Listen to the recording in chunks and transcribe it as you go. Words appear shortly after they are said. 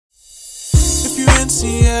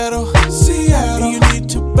Seattle, Seattle. You need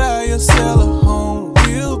to buy or sell a home.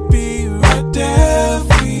 We'll be right there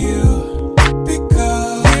for you.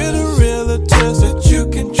 Because we're the realtors that you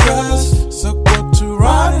can trust. So go to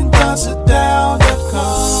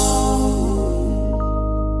ronandonsiddown.com.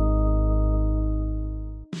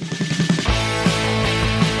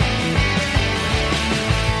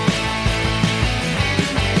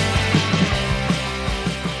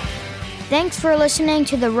 Thanks for listening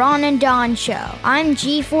to the Ron and Don Show. I'm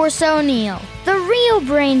G-Force O'Neill, the real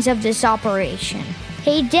brains of this operation.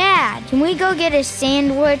 Hey, Dad, can we go get a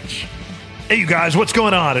sandwich? Hey, you guys, what's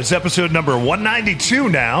going on? It's episode number 192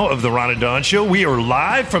 now of the Ron and Don Show. We are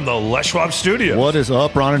live from the Les Schwab studio. What is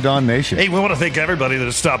up, Ron and Don Nation? Hey, we want to thank everybody that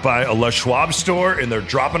has stopped by a Les Schwab store, and they're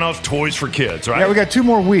dropping off toys for kids, right? Yeah, we got 2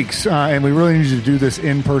 more weeks, and we really need you to do this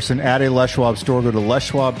in person at a Les Schwab store. Go to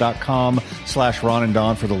leschwab.com/Ron and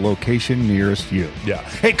Don for the location nearest you. Yeah.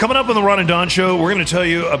 Hey, coming up on the Ron and Don Show, we're going to tell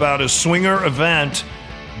you about a swinger event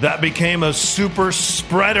that became a super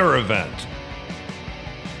spreader event.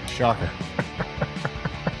 Shocker.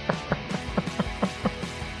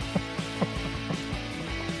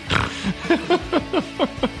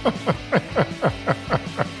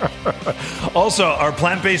 Also, are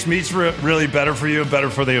plant-based meats really better for you and better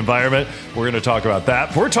for the environment? We're going to talk about that.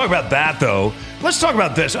 Before we talk about that, though, let's talk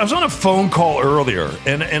about this. I was on a phone call earlier,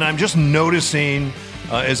 and I'm just noticing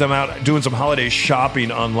as I'm out doing some holiday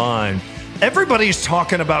shopping online, everybody's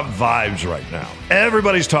talking about vibes right now.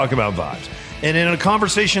 Everybody's talking about vibes. And in a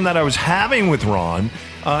conversation that I was having with Ron,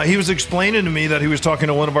 he was explaining to me that he was talking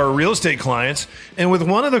to one of our real estate clients. And with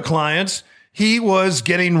one of the clients, he was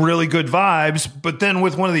getting really good vibes. But then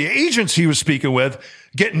with one of the agents he was speaking with,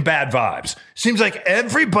 getting bad vibes. Seems like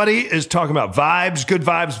everybody is talking about vibes, good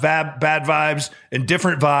vibes, bad vibes, and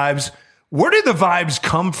different vibes. Where did the vibes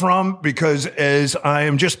come from? Because as I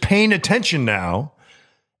am just paying attention now,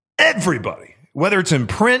 everybody, whether it's in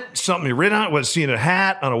print, something you read on, whether it's seeing a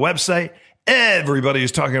hat on a website, everybody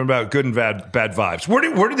is talking about good and bad vibes.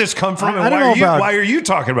 Where did this come from? And why are you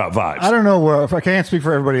talking about vibes? I don't know. If I can't speak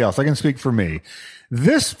for everybody else, I can speak for me.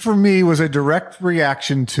 This, for me, was a direct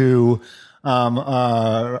reaction to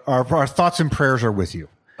our thoughts and prayers are with you.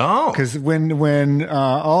 Oh, because when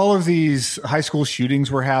all of these high school shootings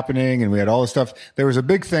were happening and we had all this stuff, there was a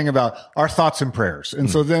big thing about our thoughts and prayers. And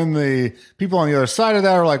so then the people on the other side of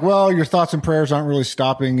that are like, well, your thoughts and prayers aren't really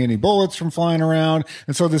stopping any bullets from flying around.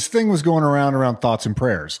 And so this thing was going around thoughts and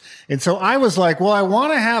prayers. And so I was like, well, I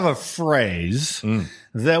want to have a phrase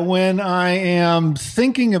that when I am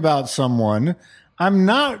thinking about someone, I'm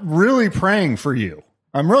not really praying for you.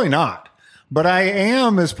 I'm really not. But I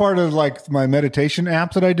am, as part of like my meditation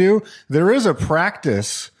app that I do, there is a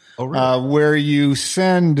practice where you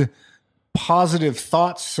send positive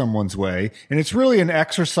thoughts someone's way, and it's really an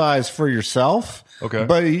exercise for yourself. Okay.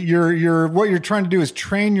 But what you're trying to do is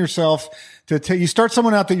train yourself to you start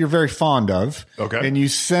someone out that you're very fond of. Okay. And you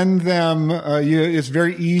send them, it's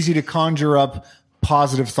very easy to conjure up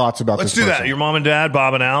positive thoughts about Let's this do person. that. Your mom and dad,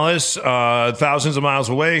 Bob and Alice, thousands of miles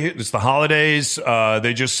away. It's the holidays.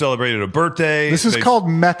 They just celebrated a birthday. This is called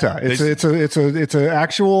metta. It's a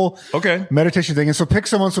actual meditation thing. And so pick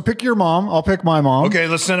someone. So pick your mom. I'll pick my mom. Okay,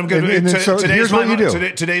 let's send them good. Here's what you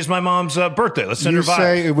do. Today's my mom's birthday. Let's send her vibes.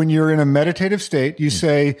 Say, when you're in a meditative state, you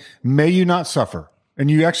say, may you not suffer. And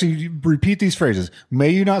you actually repeat these phrases. May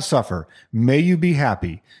you not suffer. May you be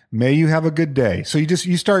happy. May you have a good day. So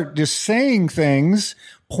you start just saying things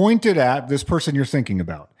pointed at this person you're thinking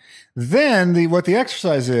about. Then what the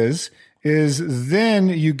exercise is then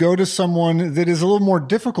you go to someone that is a little more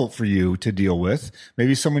difficult for you to deal with,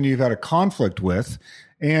 maybe someone you've had a conflict with.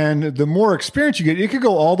 And the more experience you get, it could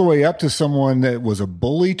go all the way up to someone that was a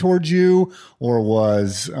bully towards you or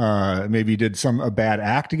was maybe did a bad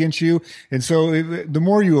act against you. And so the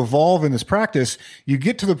more you evolve in this practice, you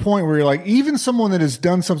get to the point where you're like, even someone that has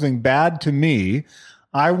done something bad to me,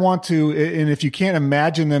 I want to, and if you can't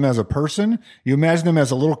imagine them as a person, you imagine them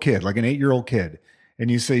as a little kid, like an 8-year-old kid.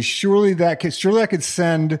 And you say, surely I could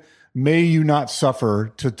send, may you not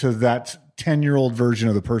suffer to that 10-year-old version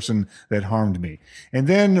of the person that harmed me. And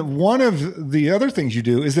then one of the other things you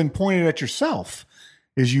do is then point it at yourself,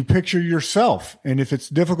 is you picture yourself. And if it's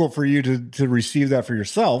difficult for you to receive that for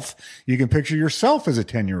yourself, you can picture yourself as a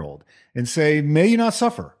 10-year-old and say, may you not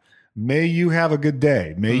suffer. May you have a good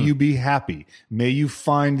day. May you be happy. May you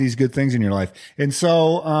find these good things in your life. And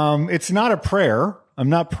so it's not a prayer. I'm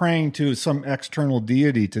not praying to some external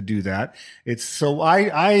deity to do that.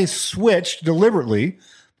 I switched deliberately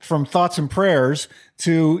from thoughts and prayers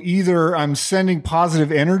to either I'm sending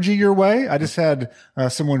positive energy your way. I just had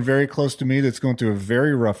someone very close to me that's going through a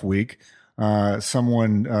very rough week.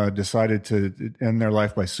 someone decided to end their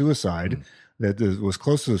life by suicide that was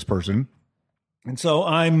close to this person. And so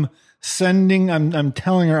I'm telling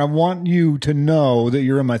her, I want you to know that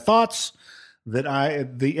you're in my thoughts,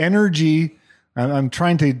 that the energy, I'm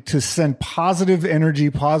trying to send positive energy,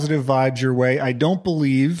 positive vibes your way. I don't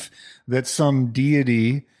believe that some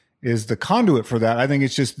deity is the conduit for that. I think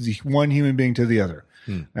it's just the one human being to the other.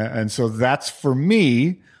 And so that's for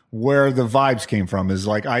me where the vibes came from, is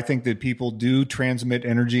like, I think that people do transmit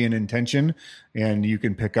energy and intention, and you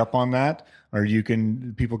can pick up on that, or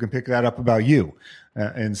people can pick that up about you.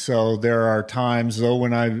 And so there are times though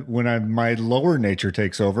when my lower nature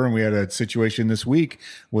takes over, and we had a situation this week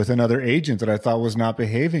with another agent that I thought was not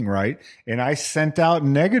behaving right, and I sent out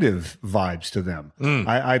negative vibes to them.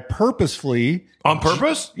 I purposefully, on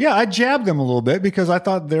purpose, I jabbed them a little bit because I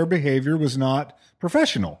thought their behavior was not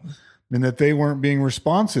professional, and that they weren't being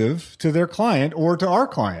responsive to their client or to our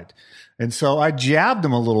client. And so I jabbed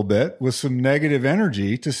them a little bit with some negative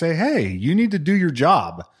energy to say, hey, you need to do your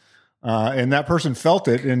job. And that person felt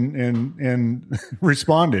it and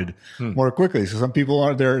responded more quickly. So some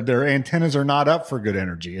people their antennas are not up for good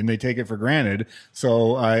energy, and they take it for granted.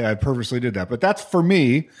 So I purposely did that. But that's for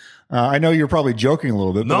me. I know you're probably joking a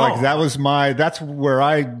little bit, but that's where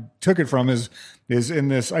I took it from is in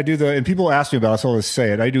this. And people ask me about it, so I'll just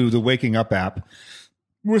say it. I do the Waking Up app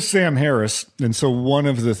with Sam Harris. And so one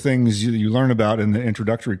of the things you learn about in the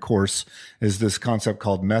introductory course is this concept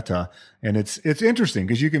called meta. And it's interesting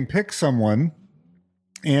because you can pick someone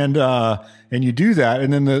and you do that.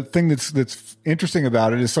 And then the thing that's interesting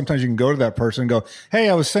about it is sometimes you can go to that person and go, hey,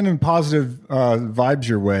 I was sending positive vibes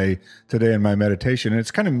your way today in my meditation. And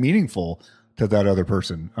it's kind of meaningful to that other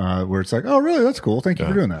person, where it's like, oh, really? That's cool. Thank you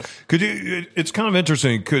for doing that. It's kind of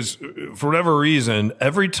interesting because for whatever reason,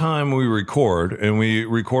 every time we record, and we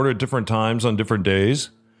record at different times on different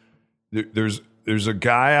days, there's a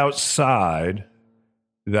guy outside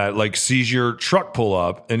that like sees your truck pull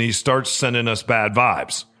up, and he starts sending us bad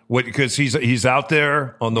vibes. Because he's out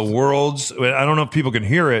there on the world's, I don't know if people can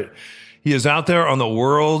hear it. He is out there on the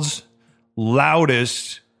world's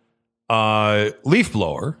loudest leaf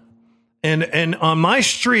blower. And on my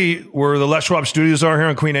street where the Les Schwab studios are here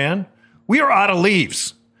in Queen Anne, we are out of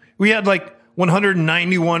leaves. We had like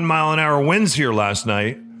 191 mile an hour winds here last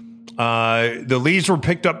night. The leaves were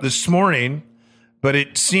picked up this morning, but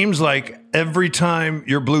it seems like every time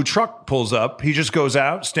your blue truck pulls up, he just goes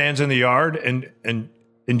out, stands in the yard, and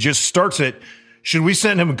just starts it. Should we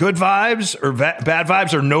send him good vibes or bad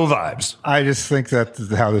vibes or no vibes? I just think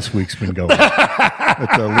that's how this week's been going.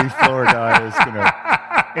 That the leaf blower guy is going to...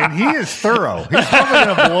 And he is thorough. He's probably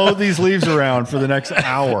going to blow these leaves around for the next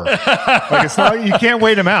hour. Like, it's not, you can't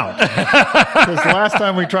wait him out. Because the last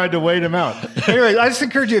time we tried to wait him out. Anyway, I just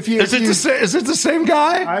encourage you, is it the same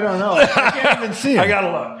guy? I don't know. I can't even see him. I got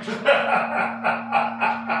to look.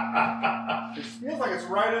 It feels like it's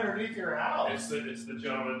right underneath your house. It's the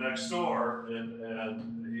gentleman next door,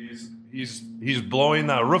 and he's blowing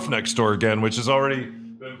that roof next door again, which has already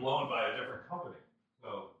been blown by a different company.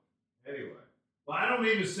 So, anyway. Well, I don't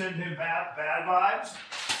mean to send him bad vibes,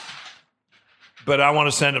 but I want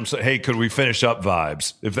to send him, hey, could we finish up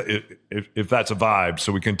vibes? If that's a vibe,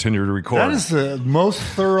 so we continue to record. That is the most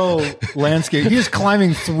thorough landscape. He is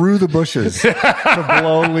climbing through the bushes to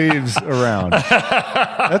blow leaves around.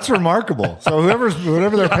 That's remarkable. So whatever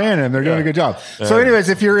they're paying him, they're doing a good job. So anyways,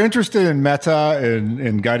 if you're interested in metta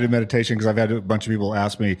and guided meditation, because I've had a bunch of people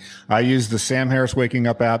ask me, I use the Sam Harris Waking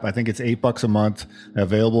Up app. I think it's $8 a month,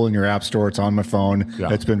 available in your app store. It's on my phone.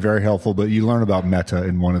 Yeah. It's been very helpful, but you learn about metta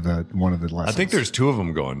in one of the lessons. I think there's 2 of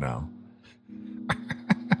them going now.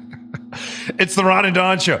 It's the Ron and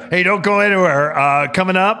Don Show. Hey, don't go anywhere.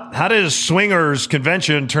 Coming up, how did a swingers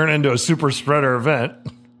convention turn into a super spreader event?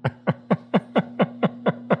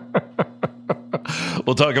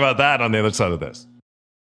 We'll talk about that on the other side of this.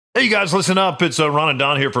 Hey, you guys, listen up. It's Ron and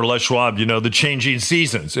Don here for Les Schwab. You know, the changing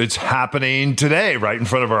seasons. It's happening today right in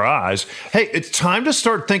front of our eyes. Hey, it's time to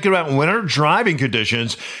start thinking about winter driving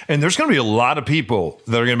conditions. And there's going to be a lot of people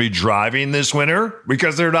that are going to be driving this winter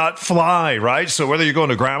because they're not fly, right? So whether you're going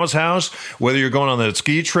to grandma's house, whether you're going on that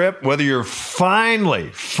ski trip, whether you're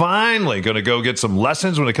finally going to go get some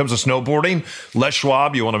lessons when it comes to snowboarding, Les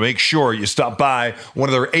Schwab, you want to make sure you stop by one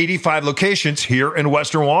of their 85 locations here in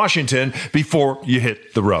Western Washington before you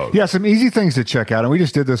hit the road. Yeah, some easy things to check out, and we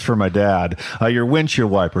just did this for my dad. Your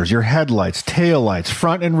windshield wipers, your headlights, tail lights,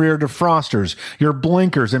 front and rear defrosters, your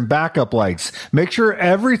blinkers and backup lights. Make sure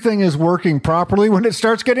everything is working properly when it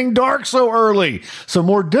starts getting dark so early. Some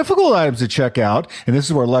more difficult items to check out, and this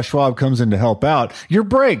is where Les Schwab comes in to help out. Your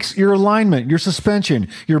brakes, your alignment, your suspension,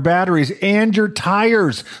 your batteries, and your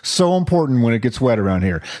tires. So important when it gets wet around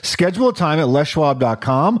here. Schedule a time at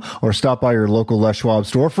leschwab.com or stop by your local Les Schwab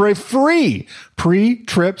store for a free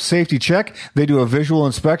pre-trip safety check. They do a visual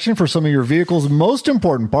inspection for some of your vehicle's most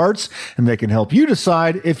important parts, and they can help you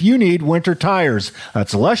decide if you need winter tires.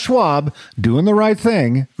 That's Les Schwab. Doing the right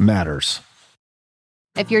thing matters.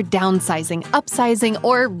 If you're downsizing, upsizing,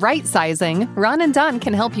 or right-sizing, Ron and Don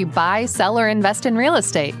can help you buy, sell, or invest in real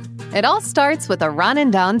estate. It all starts with a Ron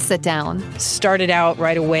and Don sit-down. Started out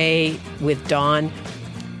right away with Don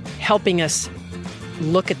helping us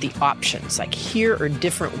look at the options. Like, here are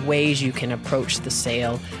different ways you can approach the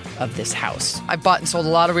sale of this house. I've bought and sold a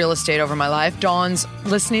lot of real estate over my life. Don's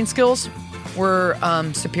listening skills were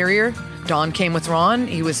superior. Don came with Ron.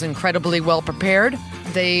 He was incredibly well prepared.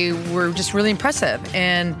 They were just really impressive.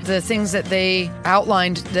 And the things that they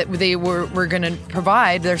outlined that they were going to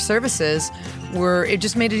provide, their services, it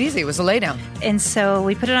just made it easy. It was a laydown. And so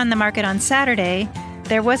we put it on the market on Saturday.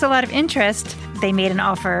 There was a lot of interest. They made an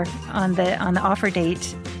offer on the offer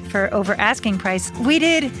date for over asking price. We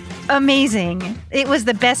did amazing. It was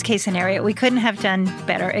the best case scenario. We couldn't have done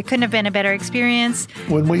better. It couldn't have been a better experience.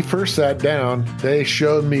 When we first sat down, they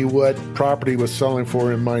showed me what property was selling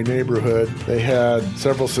for in my neighborhood. They had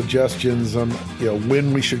several suggestions on,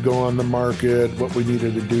 when we should go on the market, what we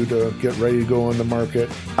needed to do to get ready to go on the market.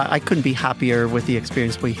 I couldn't be happier with the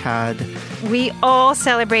experience we had. We all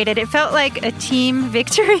celebrated. It felt like a team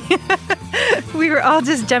victory. We were all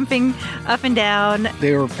just jumping up and down.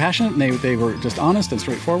 They were passionate, and they were just honest and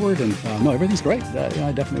straightforward, and no, everything's great.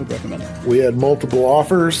 I definitely would recommend it. We had multiple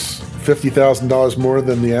offers, $50,000 more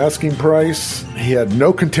than the asking price. He had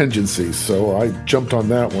no contingencies, so I jumped on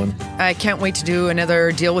that one. I can't wait to do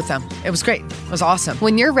another deal with them. It was great. It was awesome.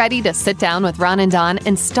 When you're ready to sit down with Ron and Don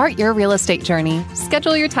and start your real estate journey,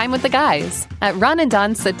 schedule your time with the guys at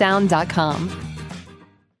ronanddonsitdown.com.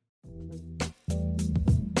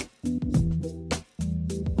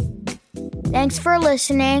 Thanks for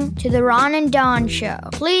listening to the Ron and Don Show.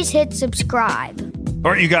 Please hit subscribe.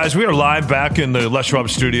 All right, you guys, we are live back in the Les Schwab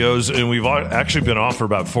studios, and we've actually been off for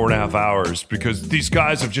about 4.5 hours because these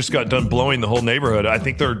guys have just got done blowing the whole neighborhood. I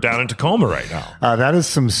think they're down in Tacoma right now. That is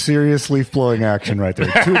some serious leaf blowing action right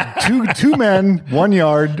there. Two men, 1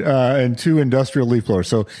 yard, and 2 industrial leaf blowers.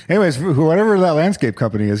 So anyways, whatever that landscape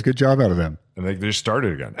company is, good job out of them. And they just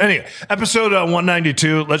started again. Anyway, episode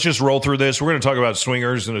 192. Let's just roll through this. We're going to talk about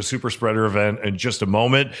swingers and a super spreader event in just a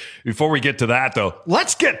moment. Before we get to that, though,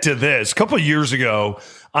 let's get to this. A couple of years ago,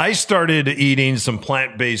 I started eating some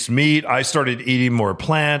plant-based meat. I started eating more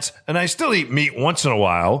plants, and I still eat meat once in a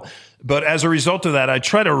while. But as a result of that, I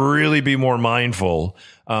try to really be more mindful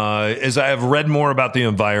as I have read more about the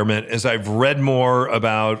environment, as I've read more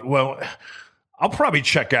about, I'll probably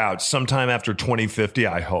check out sometime after 2050,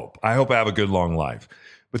 I hope. I hope I have a good long life.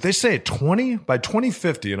 But they say by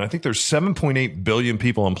 2050, and I think there's 7.8 billion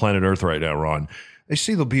people on planet Earth right now, Ron. They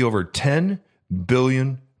say there'll be over 10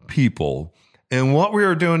 billion people. And what we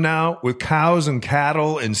are doing now with cows and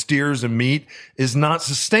cattle and steers and meat is not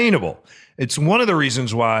sustainable. It's one of the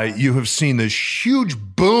reasons why you have seen this huge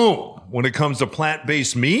boom when it comes to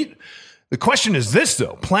plant-based meat. The question is this,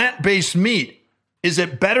 though. Plant-based meat, is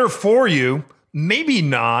it better for you? Maybe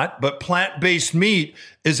not, but plant-based meat,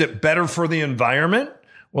 is it better for the environment?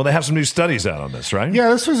 Well, they have some new studies out on this, right? Yeah,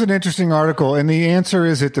 this was an interesting article, and the answer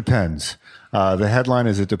is it depends. The headline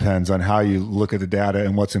is it depends on how you look at the data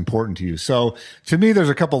and what's important to you. So to me, there's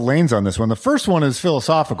a couple lanes on this one. The first one is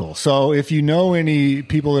philosophical. So if you know any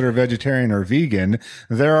people that are vegetarian or vegan,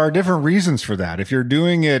 there are different reasons for that. If you're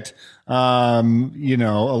doing it,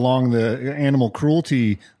 along the animal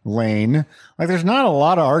cruelty lane, like there's not a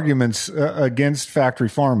lot of arguments against factory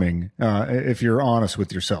farming. If you're honest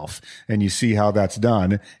with yourself and you see how that's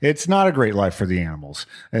done, it's not a great life for the animals.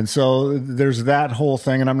 And so there's that whole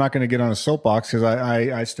thing. And I'm not going to get on a soapbox because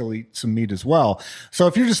I still eat some meat as well. So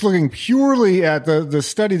if you're just looking purely at the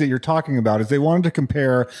study that you're talking about, is they wanted to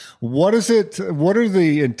compare what are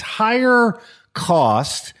the entire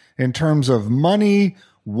cost in terms of money,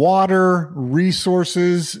 water,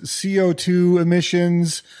 resources, CO2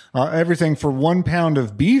 emissions, everything for 1 pound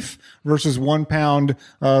of beef versus 1 pound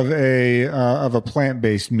of a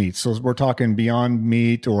plant-based meat. So we're talking Beyond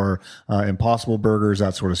Meat or Impossible Burgers,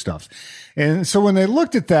 that sort of stuff. And so when they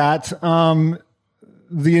looked at that,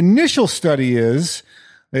 the initial study is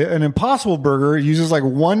An Impossible Burger uses like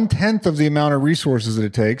 1/10 of the amount of resources that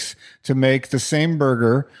it takes to make the same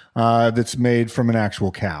burger that's made from an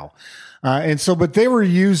actual cow. But they were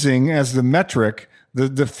using as the metric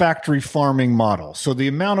the factory farming model. So the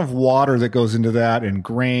amount of water that goes into that and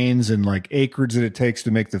grains and like acreage that it takes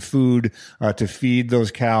to make the food to feed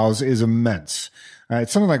those cows is immense.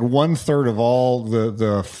 It's something like 1/3 of all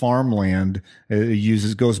the farmland it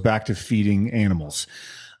uses goes back to feeding animals.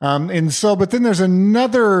 But then there's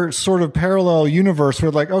another sort of parallel universe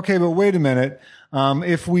where like, okay, but wait a minute.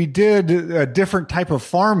 If we did a different type of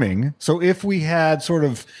farming, so if we had sort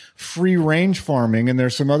of free range farming and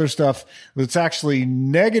there's some other stuff that's actually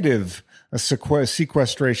negative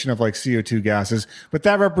sequestration of like CO2 gases, but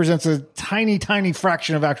that represents a tiny, tiny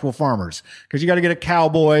fraction of actual farmers because you got to get a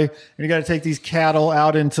cowboy and you got to take these cattle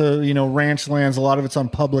out into, ranch lands. A lot of it's on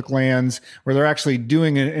public lands where they're actually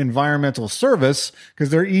doing an environmental service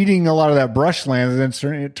because they're eating a lot of that brush land and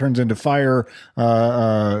then it turns into fire,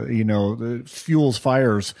 fuels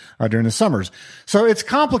fires during the summers. So it's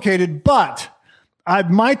complicated, but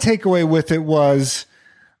my takeaway with it was,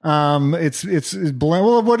 it's blend.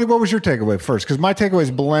 Well, what was your takeaway first? Because my takeaway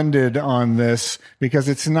is blended on this because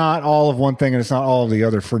it's not all of one thing and it's not all of the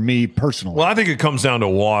other for me personally. Well, I think it comes down to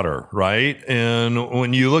water, right? And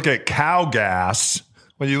when you look at cow gas,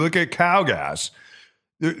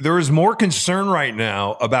 there is more concern right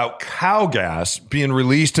now about cow gas being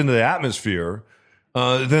released into the atmosphere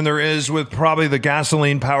than there is with probably the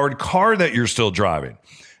gasoline-powered car that you're still driving.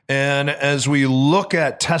 And as we look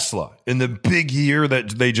at Tesla in the big year that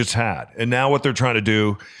they just had, and now what they're trying to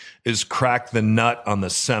do is crack the nut on the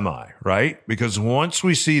semi, right? Because once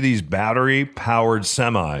we see these battery-powered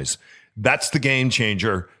semis, that's the game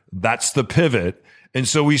changer. That's the pivot. And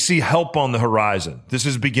so we see help on the horizon. This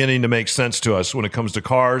is beginning to make sense to us when it comes to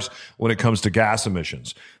cars, when it comes to gas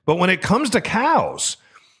emissions. But when it comes to cows,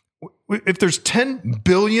 if there's 10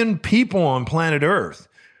 billion people on planet Earth,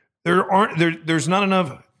 there's not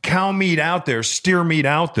enough cow meat out there, steer meat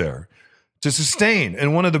out there to sustain.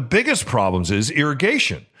 And one of the biggest problems is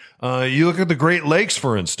irrigation. You look at the Great Lakes,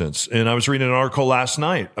 for instance, and I was reading an article last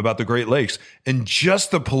night about the Great Lakes and just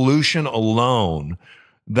the pollution alone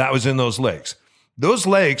that was in those lakes. Those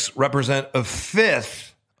lakes represent a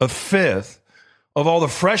fifth of all the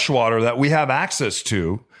fresh water that we have access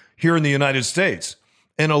to here in the United States.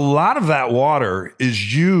 And a lot of that water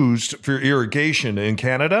is used for irrigation in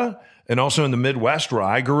Canada and also in the Midwest where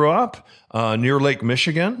I grew up, near Lake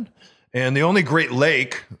Michigan. And the only Great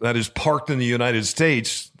Lake that is parked in the United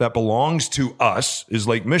States that belongs to us is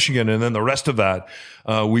Lake Michigan. And then the rest of that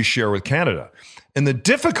we share with Canada. And the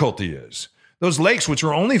difficulty is those lakes, which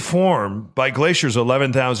were only formed by glaciers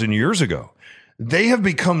 11,000 years ago, they have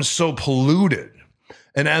become so polluted.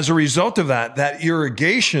 And as a result of that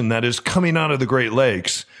irrigation that is coming out of the Great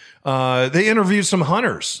Lakes, they interviewed some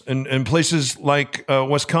hunters in places like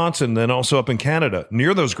Wisconsin and also up in Canada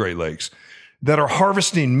near those Great Lakes that are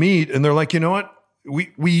harvesting meat. And they're like, you know what?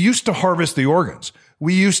 We used to harvest the organs.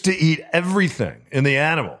 We used to eat everything in the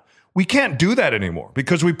animal. We can't do that anymore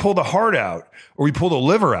because we pull the heart out or we pull the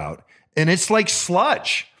liver out and it's like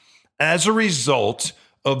sludge as a result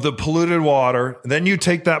of the polluted water. Then you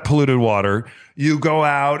take that polluted water, you go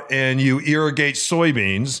out and you irrigate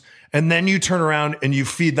soybeans, and then you turn around and you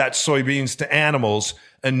feed that soybeans to animals.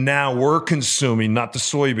 And now we're consuming not the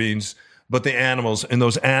soybeans, but the animals. And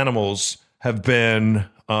those animals have been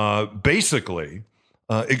basically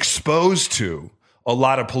exposed to a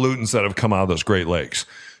lot of pollutants that have come out of those Great Lakes.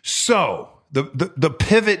 So the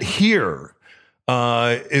pivot here,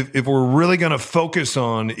 if we're really going to focus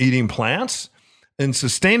on eating plants and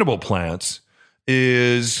sustainable plants,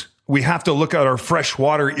 is we have to look at our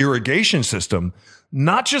freshwater irrigation system,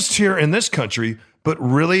 not just here in this country, but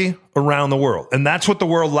really around the world. And that's what the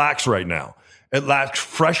world lacks right now. It lacks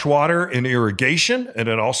fresh water and irrigation, and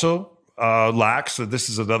it also lacks, this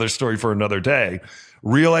is another story for another day,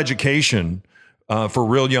 real education for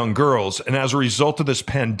real young girls. And as a result of this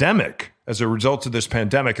pandemic,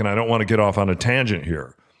 and I don't want to get off on a tangent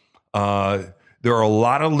here, there are a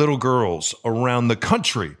lot of little girls around the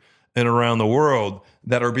country and around the world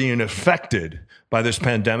that are being affected by this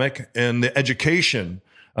pandemic, and the education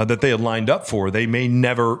that they had lined up for, they may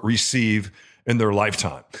never receive in their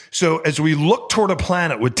lifetime. So as we look toward a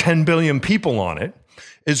planet with 10 billion people on it,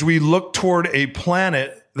 as we look toward a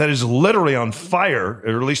planet that is literally on fire,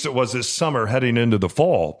 or at least it was this summer heading into the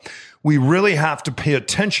fall, we really have to pay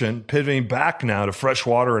attention, pivoting back now to fresh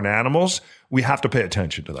water and animals, we have to pay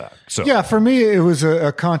attention to that. So yeah, for me, it was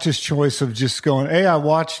a conscious choice of just going, hey, I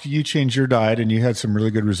watched you change your diet and you had some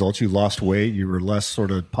really good results. You lost weight. You were less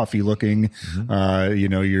sort of puffy looking. You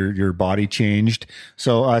know, your body changed.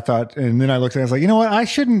 So I thought, and then I looked at it, I was like, you know what?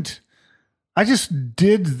 I just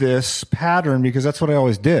did this pattern because that's what I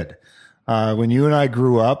always did. When you and I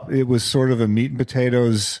grew up, it was sort of a meat and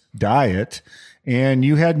potatoes diet, and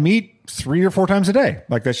you had meat 3 or 4 times a day.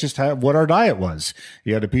 Like that's just what our diet was.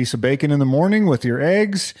 You had a piece of bacon in the morning with your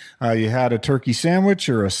eggs. You had a turkey sandwich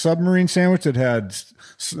or a submarine sandwich that had,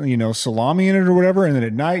 you know, salami in it or whatever. And then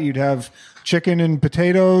at night you'd have chicken and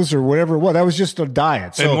potatoes or whatever it was. That was just a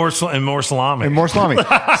diet. So, and more salami. And more salami.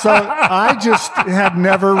 So I just had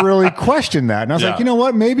never really questioned that. And I was like, you know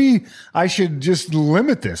what? Maybe I should just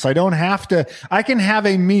limit this. I don't have to. I can have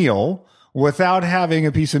a meal without having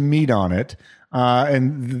a piece of meat on it.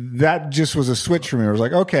 And that just was a switch for me. I was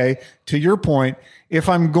like, okay, to your point, if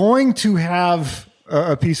I'm going to have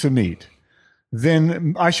a piece of meat,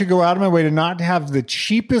 then I should go out of my way to not have the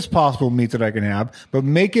cheapest possible meat that I can have, but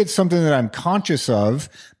make it something that I'm conscious of,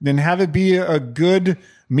 then have it be a good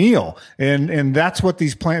meal. And that's what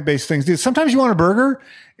these plant-based things do. Sometimes you want a burger.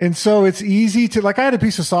 And so it's easy to, like, I had a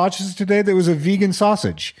piece of sausage today that was a vegan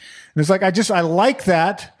sausage. And it's like, I like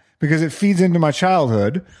that because it feeds into my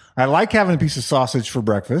childhood. I like having a piece of sausage for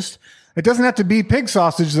breakfast. It doesn't have to be pig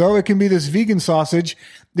sausage, though. It can be this vegan sausage.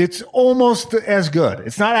 It's almost as good.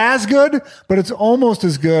 It's not as good, but it's almost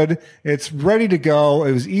as good. It's ready to go.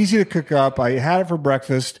 It was easy to cook up. I had it for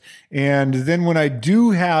breakfast. And then when I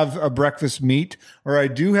do have a breakfast meat, or I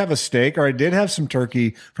do have a steak, or I did have some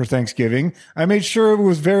turkey for Thanksgiving, I made sure it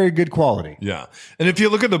was very good quality. Yeah. And if you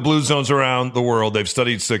look at the blue zones around the world, they've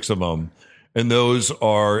studied 6 of them. And those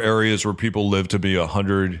are areas where people live to be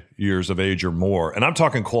 100 years of age or more. And I'm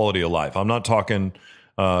talking quality of life. I'm not talking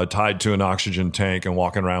tied to an oxygen tank and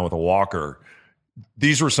walking around with a walker.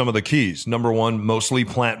 These were some of the keys. Number one, mostly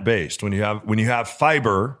plant-based. When you have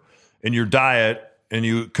fiber in your diet and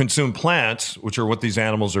you consume plants, which are what these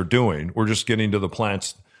animals are doing, we're just getting to the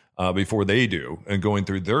plants before they do and going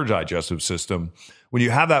through their digestive system. When you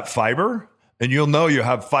have that fiber, and you'll know you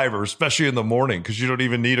have fiber, especially in the morning, because you don't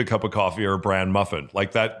even need a cup of coffee or a bran muffin.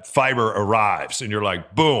 Like that fiber arrives, and you're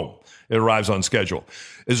like, boom, it arrives on schedule.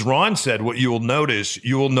 As Ron said, what you will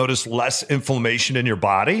notice less inflammation in your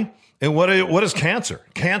body. And what is cancer?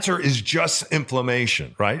 Cancer is just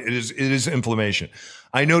inflammation, right? It is inflammation.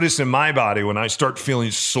 I notice in my body when I start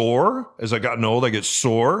feeling sore, as I've gotten old, I get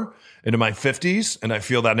sore into my 50s, and I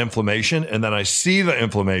feel that inflammation, and then I see the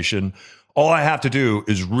inflammation. All I have to do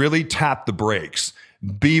is really tap the brakes,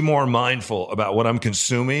 be more mindful about what I'm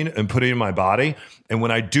consuming and putting in my body. And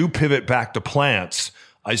when I do pivot back to plants,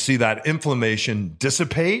 I see that inflammation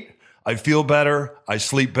dissipate. I feel better. I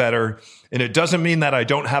sleep better. And it doesn't mean that I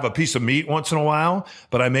don't have a piece of meat once in a while,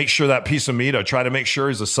 but I make sure that piece of meat, I try to make sure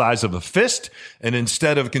is the size of a fist. And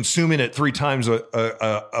instead of consuming it 3 times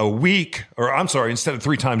a week, or I'm sorry, instead of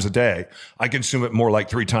 3 times a day, I consume it more like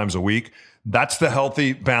 3 times a week. That's the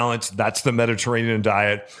healthy balance. That's the Mediterranean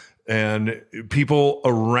diet. And people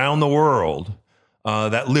around the world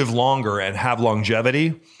that live longer and have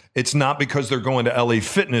longevity, it's not because they're going to LA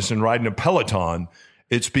Fitness and riding a Peloton.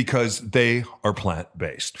 It's because they are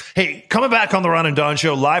plant-based. Hey, coming back on the Ron and Don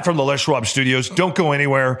Show, live from the Les Schwab Studios. Don't go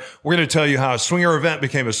anywhere. We're going to tell you how a swinger event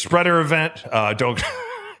became a spreader event.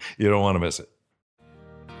 You don't want to miss it.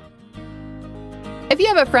 If you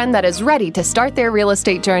have a friend that is ready to start their real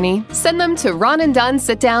estate journey, send them to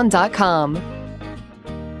ronanddonsitdown.com.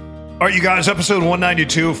 All right, you guys, episode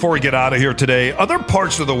 192. Before we get out of here today, other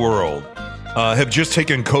parts of the world have just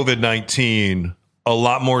taken COVID-19 a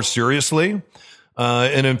lot more seriously.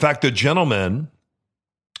 And in fact, the gentleman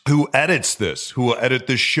who edits this, who will edit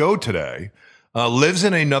this show today, lives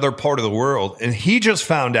in another part of the world. And he just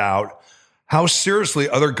found out how seriously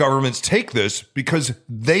other governments take this, because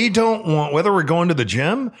they don't want, whether we're going to the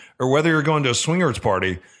gym or whether you're going to a swingers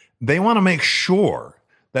party, they want to make sure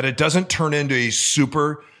that it doesn't turn into a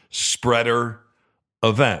super spreader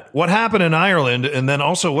event. What happened in Ireland, and then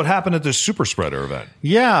also what happened at this super spreader event?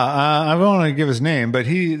 Yeah, I don't want to give his name, but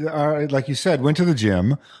he, like you said, went to the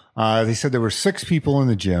gym. They said there were 6 people in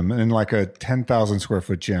the gym, in like a 10,000 square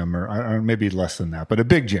foot gym, or maybe less than that, but a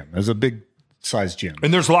big gym. It was a big size gym.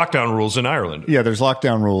 And there's lockdown rules in Ireland. Yeah, there's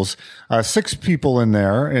lockdown rules. 6 people in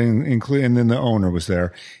there, and then the owner was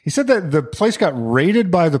there. He said that the place got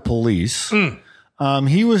raided by the police.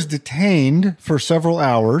 He was detained for several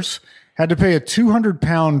hours, had to pay a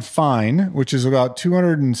 200-pound fine, which is about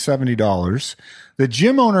 $270. The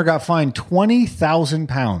gym owner got fined 20,000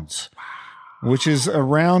 pounds. which is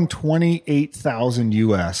around 28,000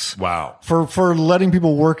 US. Wow. For letting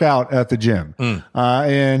people work out at the gym.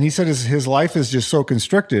 And he said his life is just so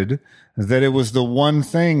constricted that it was the one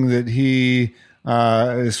thing that he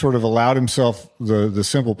sort of allowed himself the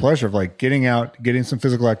simple pleasure of like getting out, getting some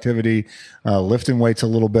physical activity, lifting weights a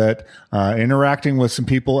little bit, interacting with some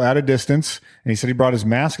people at a distance. And he said he brought his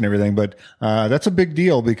mask and everything, but that's a big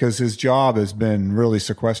deal because his job has been really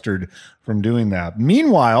sequestered from doing that.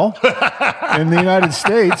 Meanwhile, in the United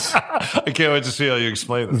States, I can't wait to see how you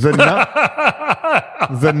explain this.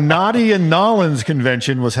 The Nadia Nolens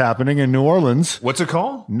convention was happening in New Orleans. What's it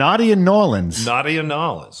called? Nadia Nolens. Nadia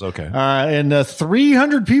Nolens. Okay. And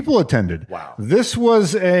 300 people attended. Wow. This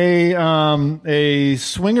was a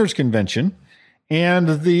swingers convention.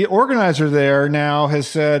 And the organizer there now has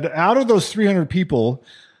said out of those 300 people,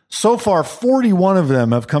 so far, 41 of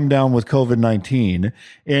them have come down with COVID-19,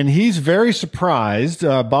 and he's very surprised,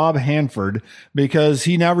 Bob Hanford, because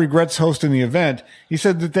he now regrets hosting the event. He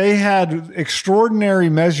said that they had extraordinary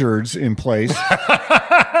measures in place.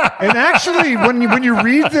 And actually, when you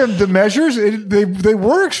read the measures, they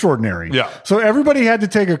were extraordinary. Yeah. So everybody had to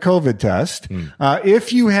take a COVID test.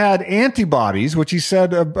 If you had antibodies, which he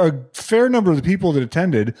said a fair number of the people that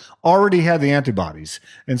attended already had the antibodies.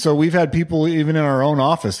 And so we've had people even in our own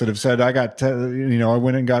office that have said, I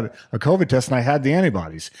went and got a COVID test and I had the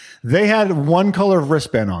antibodies. They had one color of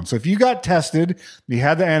wristband on. So if you got tested, you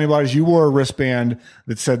had the antibodies, you wore a wristband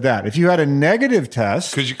that said that. If you had a negative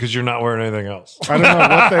test, because you're not wearing anything else. I don't know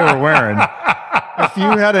what they were wearing. If you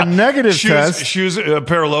had a negative test, shoes, a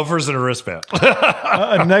pair of loafers, and a wristband.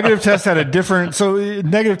 A negative test had a different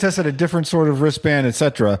sort of wristband,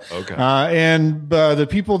 etc. Okay. And the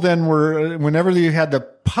people then were, whenever you had the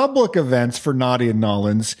public events for Nadia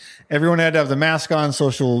Nolens, everyone had to have the mask on,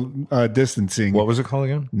 social distancing. What was it called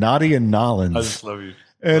again? Nadia Nolens. I just love you.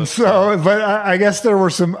 And so, but I guess there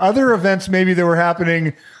were some other events maybe that were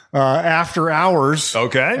happening after hours.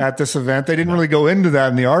 Okay. At this event. They didn't really go into that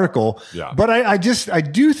in the article. Yeah. But I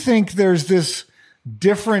do think there's this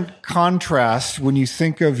different contrast when you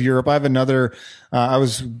think of Europe. I have another, I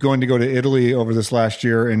was going to go to Italy over this last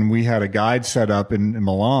year and we had a guide set up in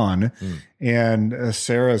Milan and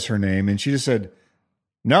Sarah is her name. And she just said,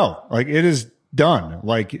 no, like it is done.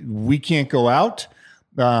 Like we can't go out.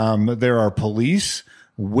 There are police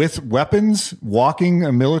with weapons walking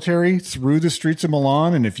a military through the streets of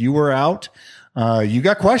Milan. And if you were out, you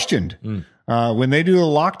got questioned. When they do a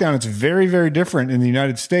lockdown, it's very, very different in the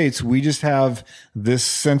United States. We just have this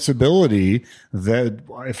sensibility that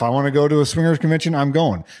if I want to go to a swingers convention, I'm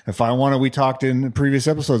going. If I want to, we talked in previous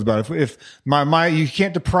episodes about if you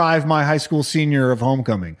can't deprive my high school senior of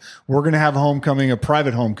homecoming. We're going to have homecoming, a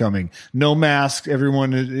private homecoming, no masks.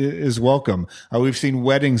 Everyone is welcome. We've seen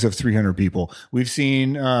weddings of 300 people. We've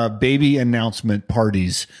seen baby announcement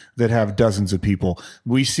parties that have dozens of people.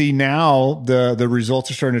 We see now the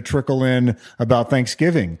results are starting to trickle in about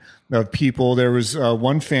Thanksgiving of people. There was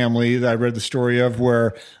one family that I read the story of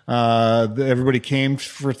where everybody came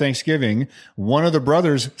for Thanksgiving. One of the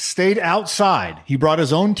brothers stayed outside. He brought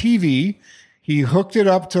his own TV. He hooked it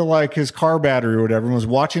up to like his car battery or whatever and was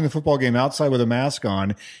watching the football game outside with a mask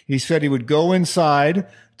on. He said he would go inside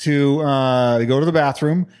to go to the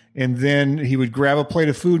bathroom, and then he would grab a plate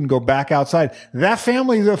of food and go back outside. The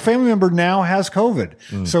family member now has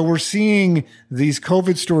COVID. So we're seeing these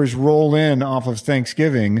COVID stories roll in off of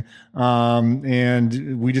Thanksgiving,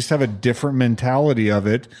 and we just have a different mentality of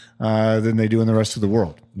it than they do in the rest of the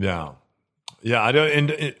world. Yeah. Yeah, I don't,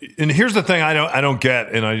 and here's the thing I don't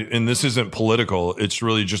get, and this isn't political. It's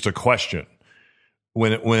really just a question.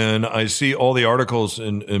 When I see all the articles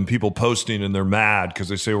and people posting and they're mad because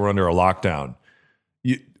they say we're under a lockdown,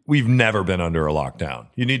 we've never been under a lockdown.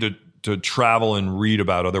 You need to travel and read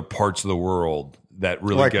about other parts of the world that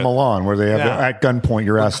really like Milan, where they have at gunpoint,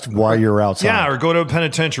 you're asked why you're outside. Yeah, or go to a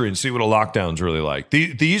penitentiary and see what a lockdown's really like.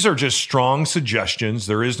 These are just strong suggestions.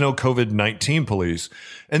 There is no COVID-19 police.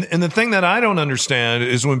 And the thing that I don't understand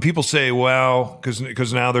is when people say, well,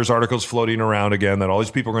 because now there's articles floating around again that all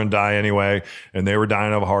these people are going to die anyway, and they were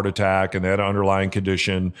dying of a heart attack, and they had an underlying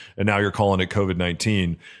condition, and now you're calling it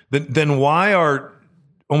COVID-19. Then why are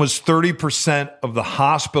almost 30% of the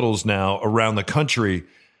hospitals now around the country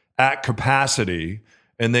at capacity,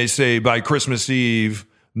 and they say by Christmas Eve,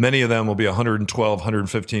 many of them will be 112,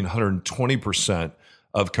 115, 120%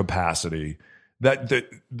 of capacity. That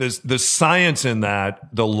the science in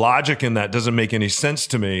that, the logic in that doesn't make any sense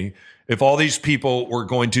to me. If all these people were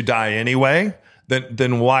going to die anyway,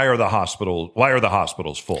 then why are the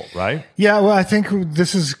hospitals full, right? Yeah, well, I think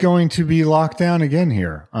this is going to be locked down again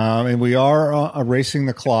here. And we are racing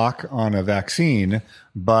the clock on a vaccine,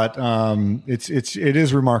 but it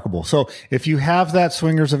is remarkable. So if you have that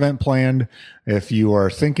swingers event planned, if you are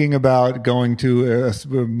thinking about going to a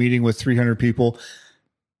meeting with 300 people,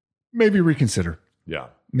 maybe reconsider. Yeah.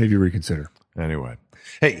 Maybe reconsider. Anyway.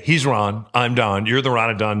 Hey, he's Ron. I'm Don. You're the Ron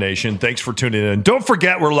and Don Nation. Thanks for tuning in. Don't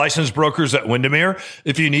forget, we're licensed brokers at Windermere.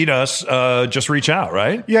 If you need us, just reach out,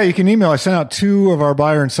 right? Yeah, you can email. I sent out 2 of our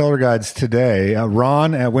buyer and seller guides today.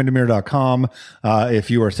 Ron@windermere.com. If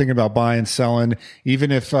you are thinking about buying, selling,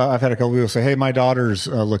 even if I've had a couple people say, hey, my daughter's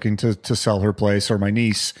looking to sell her place, or my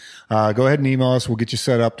niece, go ahead and email us. We'll get you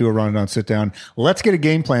set up, do a Ron and Don sit down. Let's get a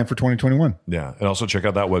game plan for 2021. Yeah. And also check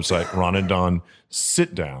out that website,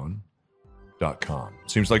 ronanddonsitdown.com.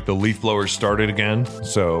 Seems like the leaf blowers started again,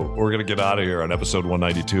 so we're going to get out of here on episode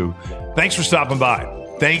 192. Thanks for stopping by.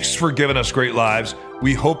 Thanks for giving us great lives.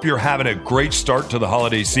 We hope you're having a great start to the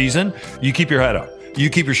holiday season. You keep your head up.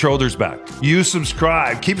 You keep your shoulders back. You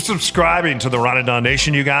subscribe. Keep subscribing to the Ron and Don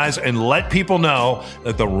Nation, you guys, and let people know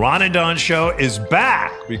that the Ron and Don Show is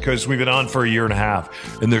back, because we've been on for a year and a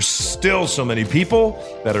half, and there's still so many people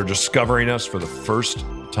that are discovering us for the first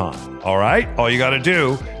time. All right? All you got to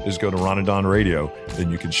do is go to Ron and Don Radio, and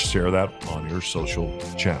you can share that on your social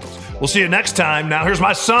channels. We'll see you next time. Now, here's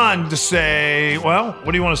my son to say, well,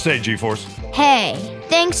 what do you want to say, G-Force? Hey,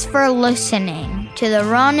 thanks for listening to the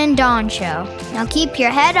Ron and Don Show. Now keep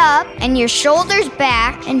your head up and your shoulders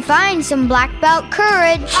back and find some black belt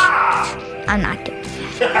courage. I'm not doing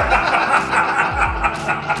that.